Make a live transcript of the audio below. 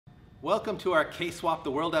Welcome to our K-Swap the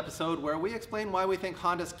World episode, where we explain why we think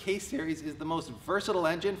Honda's K-Series is the most versatile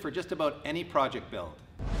engine for just about any project build.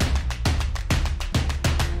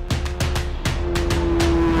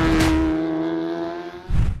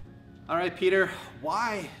 All right, Peter,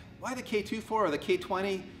 why the K24 or the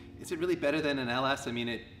K20? Is it really better than an LS? I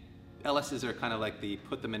mean, LSs are kind of like the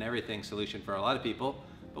put them in everything solution for a lot of people,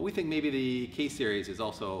 but we think maybe the K-Series is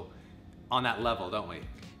also on that level, don't we?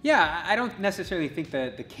 Yeah, I don't necessarily think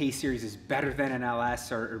that the K-Series is better than an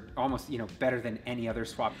LS or almost, better than any other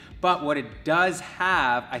swap. But what it does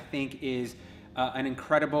have, I think, is an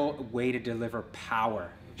incredible way to deliver power.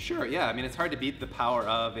 Sure, yeah. I mean, it's hard to beat the power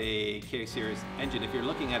of a K-Series engine. If you're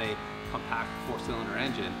looking at a compact four-cylinder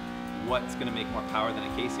engine, what's going to make more power than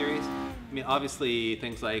a K-Series? I mean, obviously,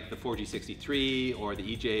 things like the 4G63 or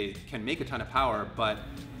the EJ can make a ton of power, but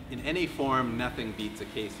in any form, nothing beats a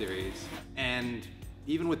K-Series. And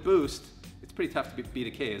even with boost, it's pretty tough to beat a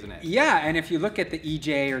K, isn't it? Yeah, and if you look at the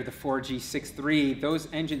EJ or the 4G63, those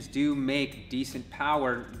engines do make decent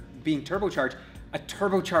power being turbocharged. A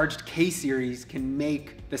turbocharged K-Series can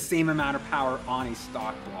make the same amount of power on a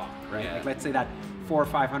stock block, right? Yeah. Like, let's say that 400 or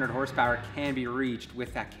 500 horsepower can be reached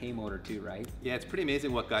with that K motor too, right? Yeah, it's pretty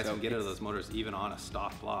amazing what guys can get out of those motors even on a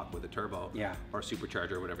stock block with a turbo, or a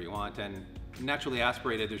supercharger or whatever you want. And naturally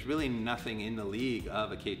aspirated, there's really nothing in the league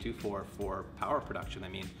of a K24 for power production. I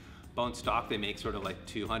mean, bone stock, they make sort of like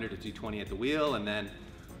 200 to 220 at the wheel, and then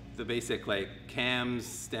the basic like cams,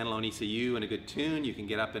 standalone ECU, and a good tune, you can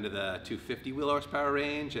get up into the 250 wheel horsepower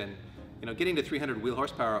range. And getting to 300 wheel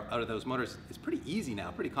horsepower out of those motors is pretty easy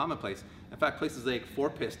now, pretty commonplace. In fact, places like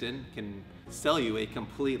 4-piston can sell you a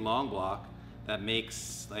complete long block that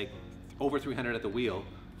makes like over 300 at the wheel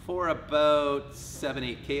for about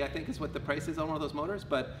 7-8K, I think is what the price is on one of those motors.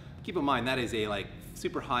 But keep in mind, that is a like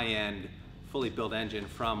super high-end, fully built engine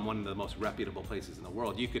from one of the most reputable places in the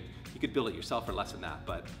world. You could build it yourself for less than that,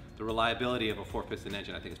 but the reliability of a 4-piston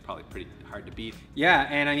engine, I think, is probably pretty hard to beat. Yeah,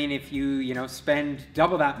 and I mean, if you spend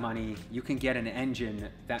double that money, you can get an engine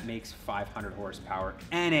that makes 500 horsepower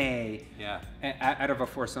NA out of a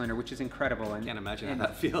 4-cylinder, which is incredible. And can't imagine how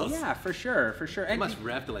that feels. Yeah, for sure, for sure. It must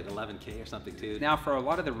rev to like 11K or something too. Now, for a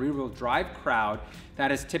lot of the rear-wheel drive crowd,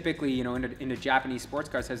 that is typically, in the Japanese sports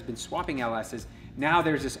cars, has been swapping LSs. Now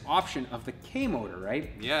there's this option of the K motor,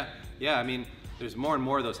 right? Yeah. I mean, there's more and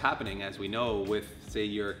more of those happening, as we know, with, say,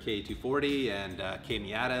 your K240 and K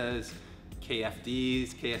Miatas,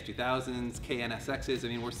 KFDs, KS2000s, KNSXs. I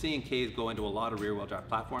mean, we're seeing Ks go into a lot of rear-wheel drive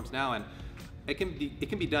platforms now, and it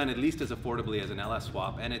can be done at least as affordably as an LS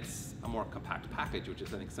swap, and it's a more compact package, which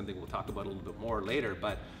is, I think, something we'll talk about a little bit more later.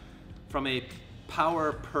 But from a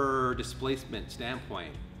power per displacement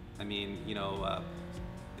standpoint, I mean,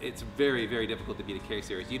 it's very, very difficult to beat a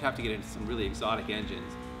K-Series. You'd have to get into some really exotic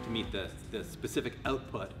engines to meet the specific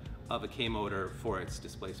output of a K motor for its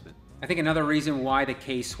displacement. I think another reason why the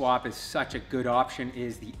K-Swap is such a good option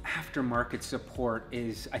is the aftermarket support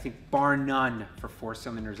is, I think, bar none for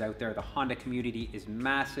 4-cylinders out there. The Honda community is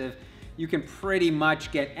massive. You can pretty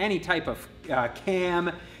much get any type of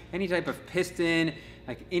cam, any type of piston,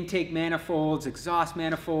 like intake manifolds, exhaust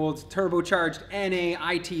manifolds, turbocharged NA,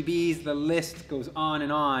 ITBs, the list goes on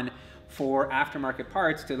and on for aftermarket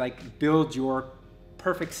parts to like build your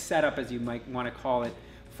perfect setup, as you might want to call it,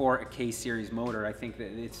 for a K-Series motor. I think that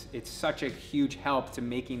it's such a huge help to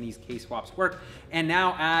making these K-Swaps work. And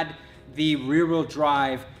now add the rear-wheel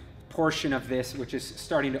drive portion of this, which is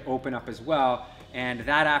starting to open up as well. And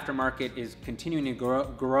that aftermarket is continuing to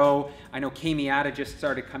grow. I know K Miata just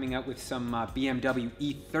started coming out with some BMW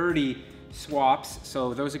E30 swaps,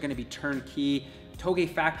 so those are going to be turnkey. Toge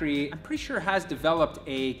Factory, I'm pretty sure, has developed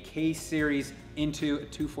a K-Series into a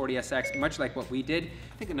 240SX, much like what we did.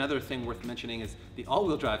 I think another thing worth mentioning is the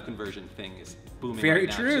all-wheel drive conversion thing is booming Very right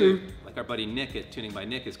now true. Too. Like our buddy Nick at Tuning by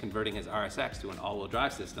Nick is converting his RSX to an all-wheel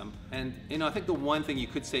drive system. And I think the one thing you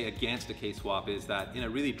could say against a K-Swap is that in a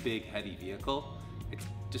really big, heavy vehicle, it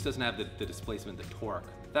just doesn't have the displacement, the torque.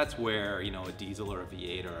 That's where, a diesel or a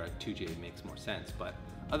V8 or a 2J makes more sense. But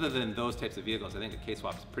other than those types of vehicles, I think a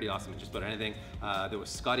K-Swap is pretty awesome in just about anything. There was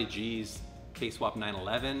Scotty G's K-Swap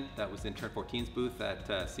 911 that was in Turn 14's booth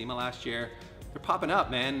at SEMA last year. They're popping up,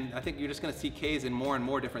 man. I think you're just gonna see Ks in more and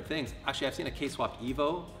more different things. Actually, I've seen a K-Swap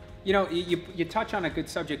Evo. You touch on a good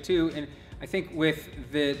subject too, and I think with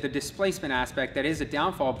the displacement aspect, that is a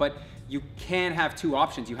downfall, but you can have two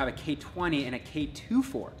options. You have a K20 and a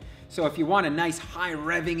K24. So if you want a nice high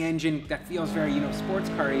revving engine that feels very, sports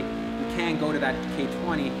car-y, you can go to that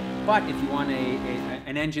K20. But if you want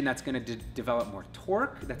an engine that's going to develop more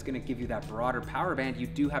torque, that's going to give you that broader power band, you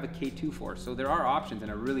do have a K24. So there are options,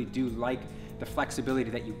 and I really do like the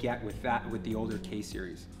flexibility that you get with the older K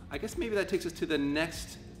series. I guess maybe that takes us to the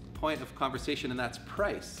next point of conversation, and that's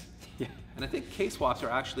price. Yeah. And I think K-swaps are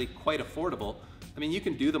actually quite affordable. I mean, you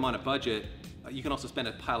can do them on a budget. You can also spend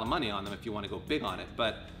a pile of money on them if you want to go big on it.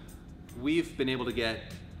 But we've been able to get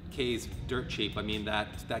K's dirt cheap. I mean,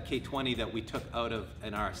 that K20 that we took out of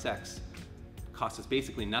an RSX cost us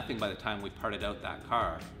basically nothing by the time we parted out that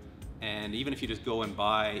car. And even if you just go and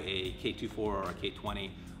buy a K24 or a K20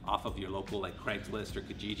 off of your local like Craigslist or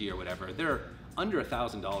Kijiji or whatever, they're under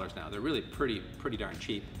 $1,000 now. They're really pretty darn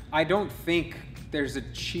cheap. I don't think there's a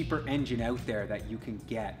cheaper engine out there that you can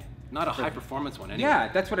get. Not a high performance one anyway.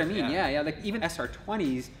 Yeah, that's what I mean. Yeah. Like even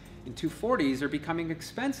SR20s and 240s are becoming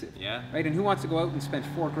expensive. Yeah. Right, and who wants to go out and spend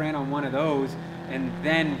 $4 grand on one of those, and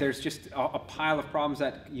then there's just a pile of problems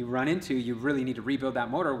that you run into. You really need to rebuild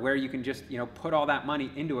that motor, where you can just put all that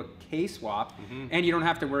money into a K-swap, and you don't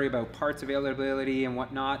have to worry about parts availability and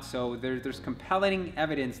whatnot. So there's compelling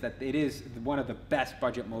evidence that it is one of the best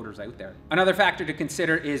budget motors out there. Another factor to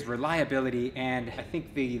consider is reliability, and I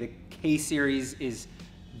think the K series is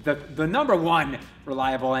the #1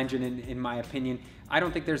 reliable engine in my opinion. I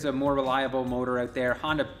don't think there's a more reliable motor out there.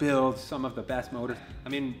 Honda builds some of the best motors. I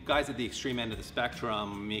mean, guys at the extreme end of the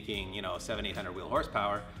spectrum making 700-800 wheel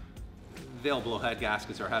horsepower, they'll blow head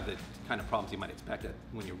gaskets or have the kind of problems you might expect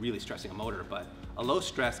when you're really stressing a motor. But a low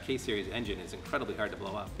stress K-series engine is incredibly hard to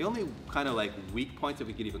blow up. The only kind of like weak points, if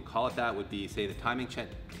we could even call it that, would be say the timing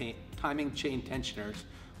chain tensioners.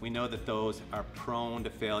 We know that those are prone to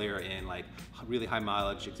failure in like really high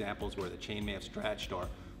mileage examples where the chain may have stretched or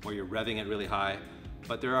where you're revving it really high.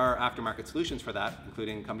 But there are aftermarket solutions for that,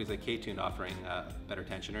 including companies like K-Tuned offering better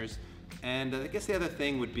tensioners. And I guess the other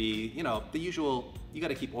thing would be, the usual, you got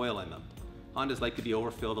to keep oil in them. Hondas like to be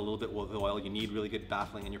overfilled a little bit with oil. You need really good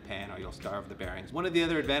baffling in your pan or you'll starve the bearings. One of the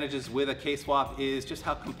other advantages with a K-swap is just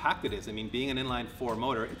how compact it is. I mean, being an inline-4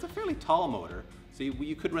 motor, it's a fairly tall motor, so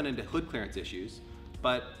you could run into hood clearance issues.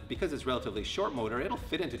 But because it's a relatively short motor, it'll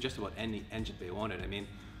fit into just about any engine bay, won't it? I mean,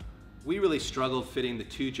 we really struggled fitting the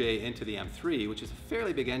 2J into the M3, which is a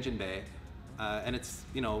fairly big engine bay, and it's,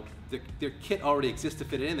 their kit already exists to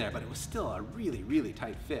fit it in there, but it was still a really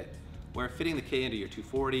tight fit. Where fitting the K into your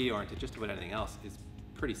 240 or into just about anything else is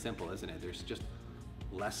pretty simple, isn't it? There's just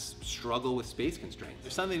less struggle with space constraints.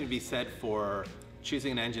 There's something to be said for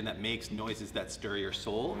choosing an engine that makes noises that stir your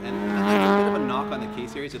soul, and that's a bit of a knock on the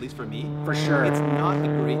K-series, at least for me. For sure. It's not a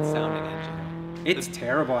great sounding engine. It's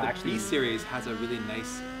terrible, actually. The B-series has a really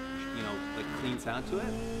nice, like clean sound to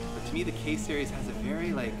it, but to me the K-series has a very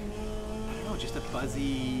I don't know, just a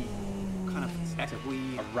buzzy, kind of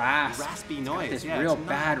echoey, raspy noise. This real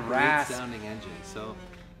bad rasp sounding engine. So,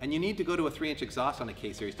 and you need to go to a 3-inch exhaust on a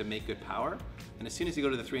K-series to make good power, and as soon as you go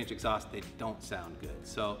to the 3-inch exhaust, they don't sound good.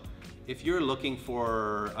 So if you're looking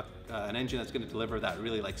for an engine that's going to deliver that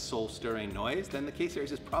really soul-stirring noise, then the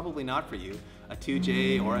K-series is probably not for you. A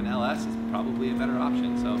 2J or an LS is probably a better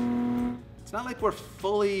option. So it's not like we're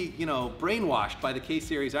fully, brainwashed by the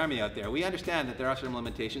K-series army out there. We understand that there are some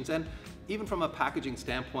limitations, and even from a packaging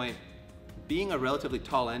standpoint, being a relatively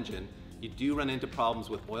tall engine, you do run into problems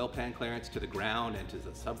with oil pan clearance to the ground and to the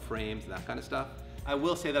subframes and that kind of stuff. I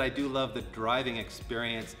will say that I do love the driving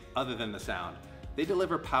experience other than the sound. They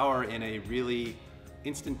deliver power in a really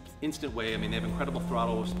instant way. I mean, they have incredible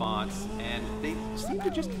throttle response, and they seem to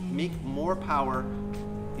just make more power,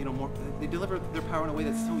 they deliver their power in a way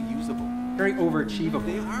that's so usable. Very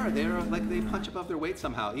overachievable. They're like, they punch above their weight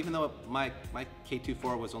somehow. Even though my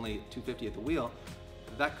K24 was only 250 at the wheel,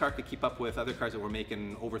 that car could keep up with other cars that were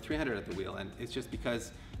making over 300 at the wheel, and it's just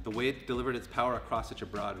because the way it delivered its power across such a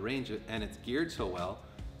broad range and it's geared so well,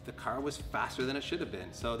 the car was faster than it should have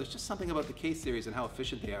been. So there's just something about the K-series and how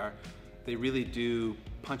efficient they are. They really do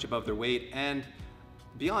punch above their weight, and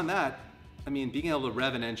beyond that, I mean, being able to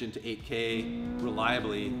rev an engine to 8K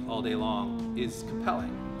reliably all day long is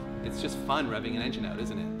compelling. It's just fun revving an engine out,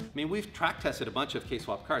 isn't it? I mean, we've track tested a bunch of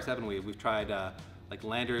K-swap cars, haven't we? We've tried like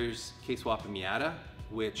Lander's K-swap and Miata,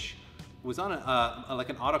 which was on like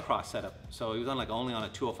an autocross setup. So it was on only on a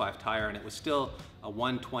 205 tire, and it was still a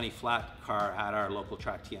 120 flat car at our local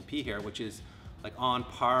track TMP here, which is on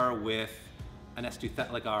par with an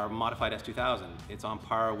S2000, like our modified S2000. It's on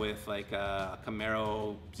par with a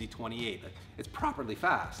Camaro Z28. It's properly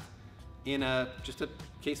fast in just a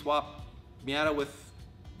K-swap Miata with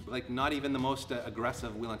not even the most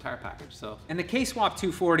aggressive wheel and tire package. So, and the K-swap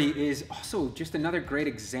 240 is also just another great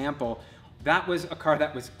example that was a car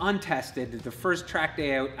that was untested. The first track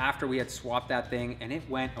day out after we had swapped that thing, and it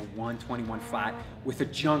went a 121 flat with a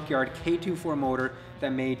junkyard K24 motor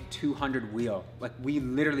that made 200 wheel. Like, we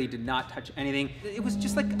literally did not touch anything. It was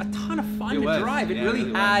just like a ton of fun to drive. It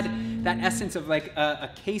really had that essence of like a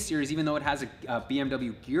K series, even though it has a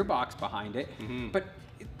BMW gearbox behind it. But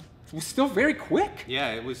it was still very quick.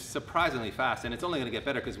 Yeah, it was surprisingly fast, and it's only going to get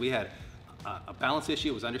better because we had a balance issue.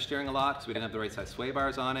 It was understeering a lot because we didn't have the right size sway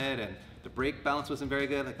bars on it, and the brake balance wasn't very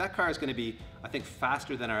good. Like, that car is going to be, I think,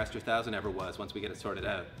 faster than our S3000 ever was once we get it sorted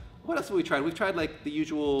out. What else have we tried? We've tried like the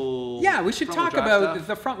usual. Yeah, we should talk about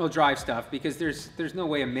the front wheel drive stuff because there's no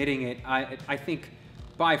way omitting it. I think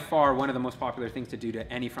by far one of the most popular things to do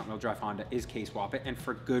to any front wheel drive Honda is K-Swap it, and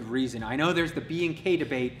for good reason. I know there's the B and K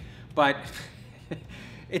debate, but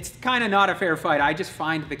it's kind of not a fair fight. I just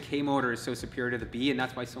find the K motor is so superior to the B, and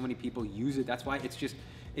that's why so many people use it. That's why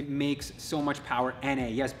it makes so much power NA.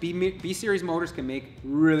 Yes, B series motors can make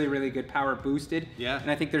really, really good power boosted. Yeah. And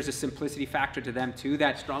I think there's a simplicity factor to them too.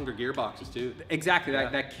 That stronger gearboxes too. Exactly,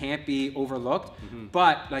 that can't be overlooked.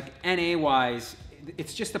 But like NA wise,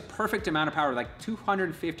 it's just the perfect amount of power, like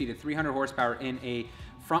 250 to 300 horsepower in a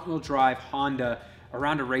front wheel drive Honda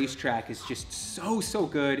around a racetrack is just so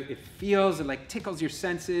good. It feels, it like tickles your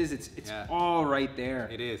senses. It's all right there.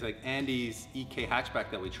 It is. Like Andy's EK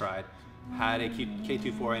hatchback that we tried had a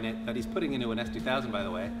K24 in it that he's putting into an S2000, by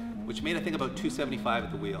the way, which made I think about 275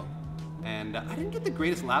 at the wheel. And I didn't get the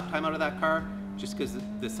greatest lap time out of that car just because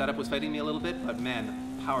the setup was fighting me a little bit, but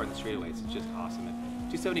man, the power in the straightaways is just awesome. And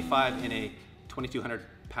 275 in a 2,200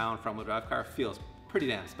 pound front wheel drive car feels pretty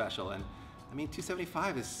damn special. And I mean,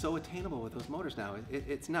 275 is so attainable with those motors now.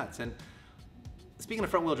 It's nuts. And speaking of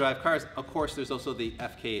front wheel drive cars, of course, there's also the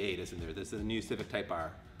FK8, isn't there? There's the new Civic Type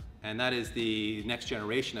R. And that is the next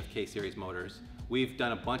generation of K-Series motors. We've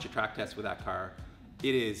done a bunch of track tests with that car.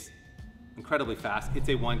 It is incredibly fast. It's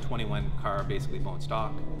a 121 car, basically bone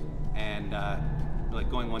stock. And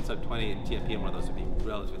like going 1 sub 20 in TFP in one of those would be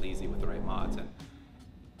relatively easy with the right mods. And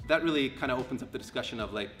that really kind of opens up the discussion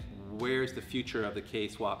of like, where's the future of the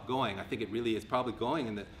K-Swap going? I think it really is probably going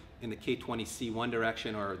in the K20 C1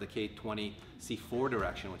 direction or the K20 C4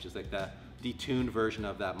 direction, which is like the detuned version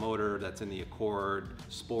of that motor that's in the Accord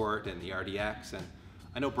Sport and the RDX. And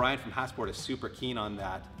I know Brian from Hasport is super keen on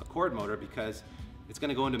that Accord motor because it's going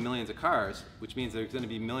to go into millions of cars, which means there's going to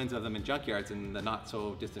be millions of them in junkyards in the not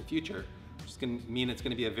so distant future, which is going to mean it's going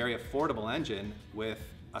to be a very affordable engine with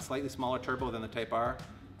a slightly smaller turbo than the Type R,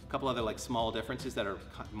 a couple other like small differences that are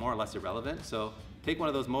more or less irrelevant. So take one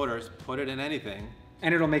of those motors, put it in anything,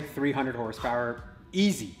 and it'll make 300 horsepower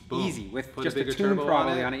easy. Boom. Easy with Put just a a bigger tune turbo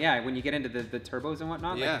probably on on it. Yeah, when you get into the turbos and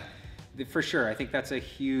whatnot. Yeah. Like, for sure, I think that's a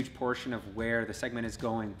huge portion of where the segment is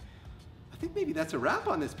going. I think maybe that's a wrap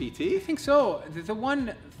on this, PT. I think so. The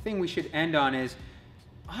one thing we should end on is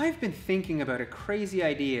I've been thinking about a crazy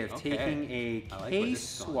idea of taking a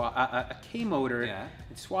K-Swap, a K motor, and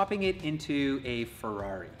swapping it into a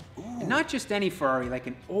Ferrari. And not just any Ferrari, like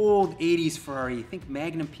an old 80s Ferrari. Think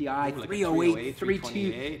Magnum PI, like 308,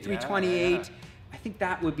 328. I think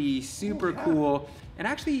that would be super cool. And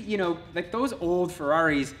actually, you know, like those old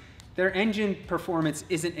Ferraris, their engine performance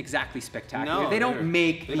isn't exactly spectacular. No, they don't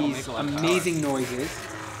make these amazing noises.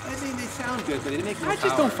 I mean, they sound good, but they make no I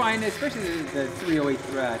just don't find it, especially the 308,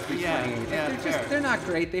 328. They're not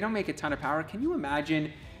great. They don't make a ton of power. Can you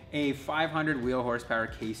imagine a 500 wheel horsepower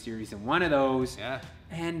K series in one of those? Yeah.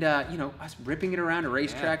 And you know, us ripping it around a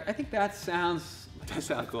racetrack. I think that sounds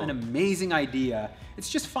like cool. An amazing idea. It's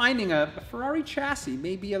just finding a Ferrari chassis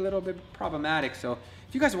may be a little bit problematic. So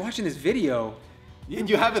if you guys are watching this video, and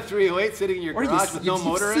you have a 308 sitting in your garage with no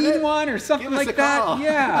motor in it? You've seen one or something like that? Call.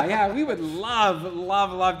 Yeah, we would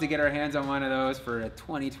love to get our hands on one of those for a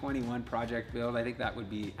 2021 project build. I think that would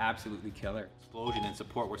be absolutely killer. Explosion in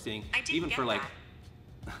support we're seeing, even for like...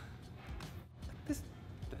 This,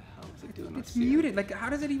 what the hell is it doing? It's muted. Like, how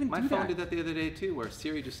does it even do that? My phone did that the other day too, where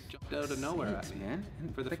Siri just jumped out of nowhere at me. Man.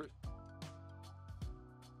 For the first...